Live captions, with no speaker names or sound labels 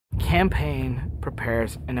campaign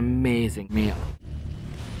prepares an amazing meal,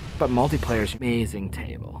 but multiplayer's amazing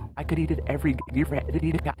table. I could eat it every day.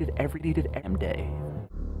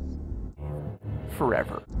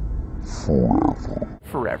 Forever.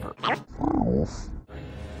 Forever.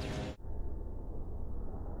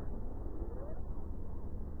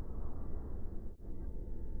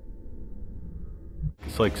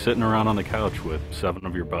 It's like sitting around on the couch with 7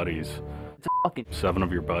 of your buddies. It's a fucking 7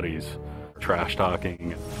 of your buddies. Trash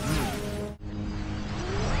talking.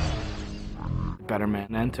 Better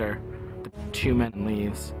man enter, the 2 man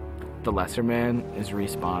leaves, the lesser man is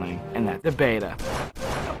respawning, and that's the beta.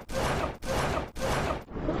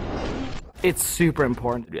 It's super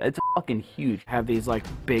important. It's fucking huge. Have these like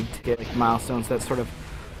big like milestones that sort of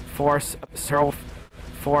force.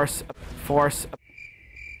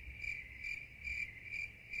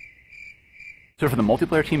 So for the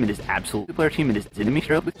multiplayer team, it is absolutely enemy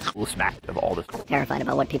straight up with full smack of all this. Terrified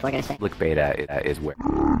about what people are going to say. Public beta is where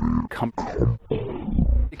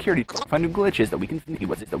security find new glitches that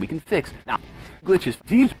we can fix. Now, glitches.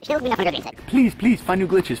 Please find new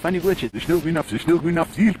glitches.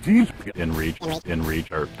 In Reach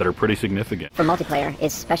that are pretty significant. For multiplayer,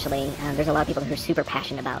 especially, there's a lot of people who are super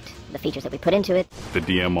passionate about the features that we put into it. The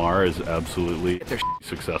DMR is absolutely their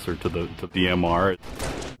successor to the DMR.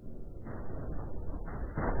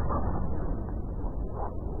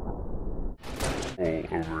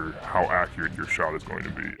 Over how accurate your shot is going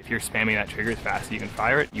to be. If you're spamming that trigger as fast as you can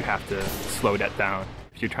fire it, you have to slow that down.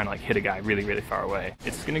 If you're trying to like hit a guy really, really far away,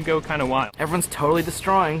 it's gonna go kind of wild. Everyone's totally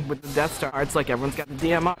destroying with the Death Star. It's like everyone's got the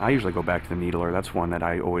DMR. I usually go back to the Needler. That's one that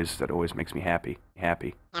always makes me happy.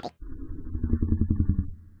 Happy.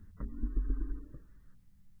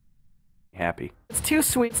 It's too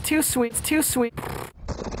sweet.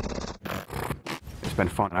 It's been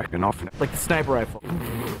fun. I've been off. Like the sniper rifle.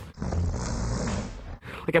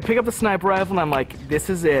 Like I pick up the sniper rifle and I'm like, this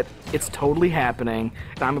is it. It's totally happening.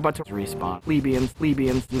 And I'm about to respawn. Lebians,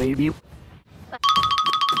 maybe.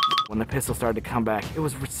 When the pistol started to come back, it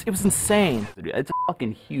was insane. It's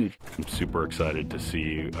fucking huge. I'm super excited to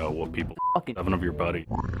see what people. 7 of your buddies.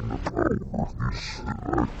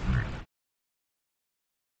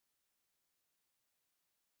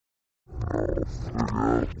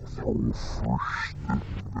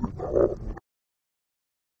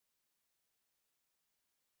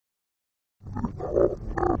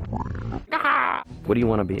 What do you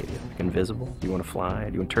want to be? Invisible? Do you want to fly?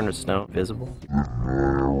 Do you want to turn to snow? Visible?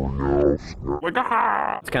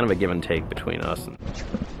 It's kind of a give and take between us.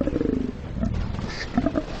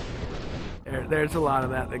 There's a lot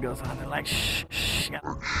of that goes on. They're like, shh,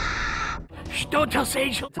 don't tell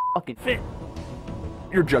Sage. It's a fucking fit.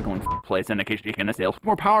 You're juggling plays and occasionally taking a sales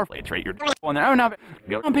more powerful. It's right. You're on there. Oh, now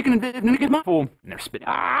I'm picking and get my fool. And they're spitting.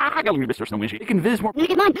 I got a little bit of windshield. It can viz more.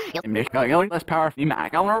 Get mine. Less power.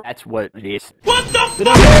 That's what it is. What the?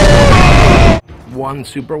 One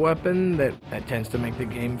super weapon that tends to make the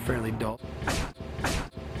game fairly dull.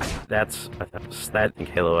 I think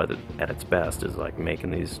Halo at its best is like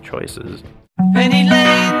making these choices.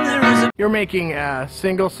 You're making a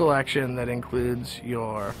single selection that includes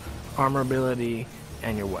your armor ability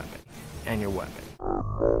and your weapon.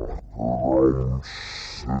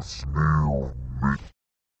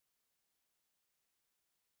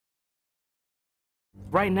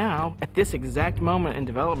 Right now, at this exact moment in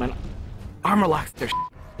development, armor locks their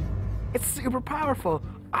It's super powerful.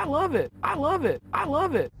 I love it.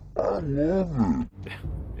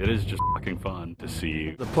 It is just fucking fun to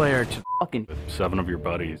see the player to fucking 7 of your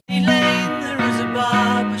buddies.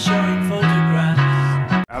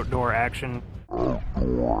 Outdoor action.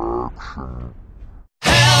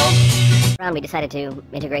 We decided to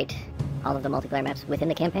integrate all of the multiplayer maps within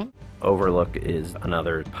the campaign. Overlook is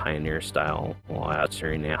another pioneer style.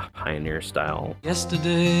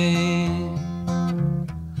 Yesterday,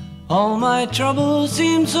 all my troubles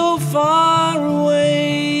seem so far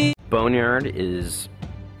away. Boneyard is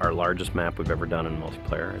our largest map we've ever done in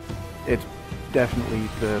multiplayer. It's definitely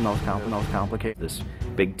the most complicated. This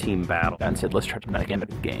big team battle. And said, let's try to make a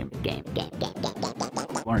game.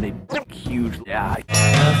 Learned a huge. Yeah. I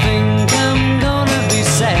think I'm gonna be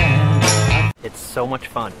sad. It's so much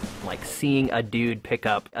fun, like seeing a dude pick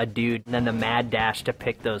up a dude, and then the mad dash to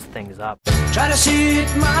pick those things up. Try to see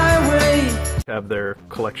it my way. Have their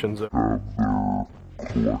collections of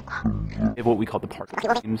what we call the party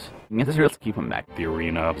games. You have to really keep them back. The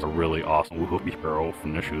arena is a really awesome hero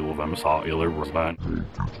from the shoe of MSA eller Rusban.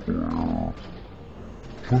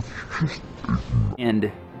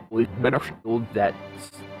 And we better build that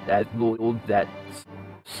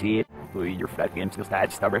See it? Your fat games skills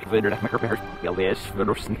that start later that make repairs. LS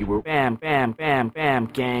for sneaky world. Bam, bam, bam, bam.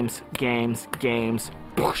 Games, games, games.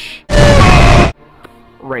 Push.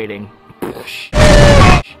 Rating. Push.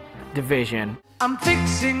 Division. I'm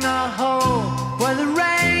fixing a hole where the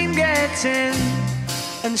rain gets in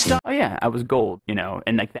and stop. Oh yeah, I was gold, you know,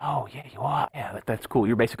 and like, oh yeah, you are. Yeah, that's cool.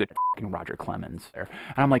 You're basically fucking Roger Clemens there,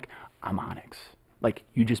 and I'm like, I'm Onyx. Like,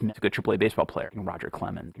 you just met a good AAA baseball player, Roger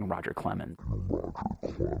Clemens. Roger Clemens.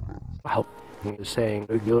 Well, he was saying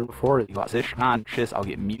doing before you got this conscious. I'll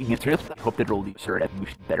get meeting interest. I hope that it'll lead to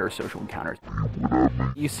better social encounters.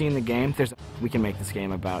 You seen the game? We can make this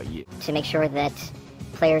game about you. To make sure that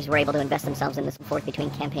players were able to invest themselves in this forth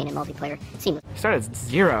between campaign and multiplayer seamless. Start at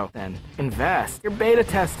 0, then. Invest. You're beta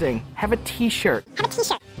testing. Have a t-shirt. Have a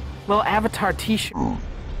t-shirt. Little avatar t-shirt. I'll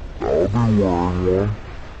be wearing one.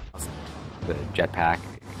 The jetpack.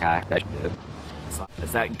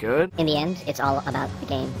 Is that good? In the end, it's all about the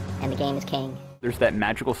game, and the game is king. There's that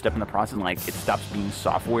magical step in the process, like, it stops being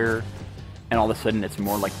software, and all of a sudden it's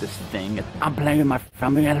more like this thing. I'm playing with my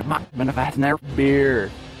family and my beer.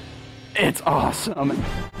 It's awesome.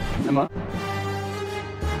 Emma.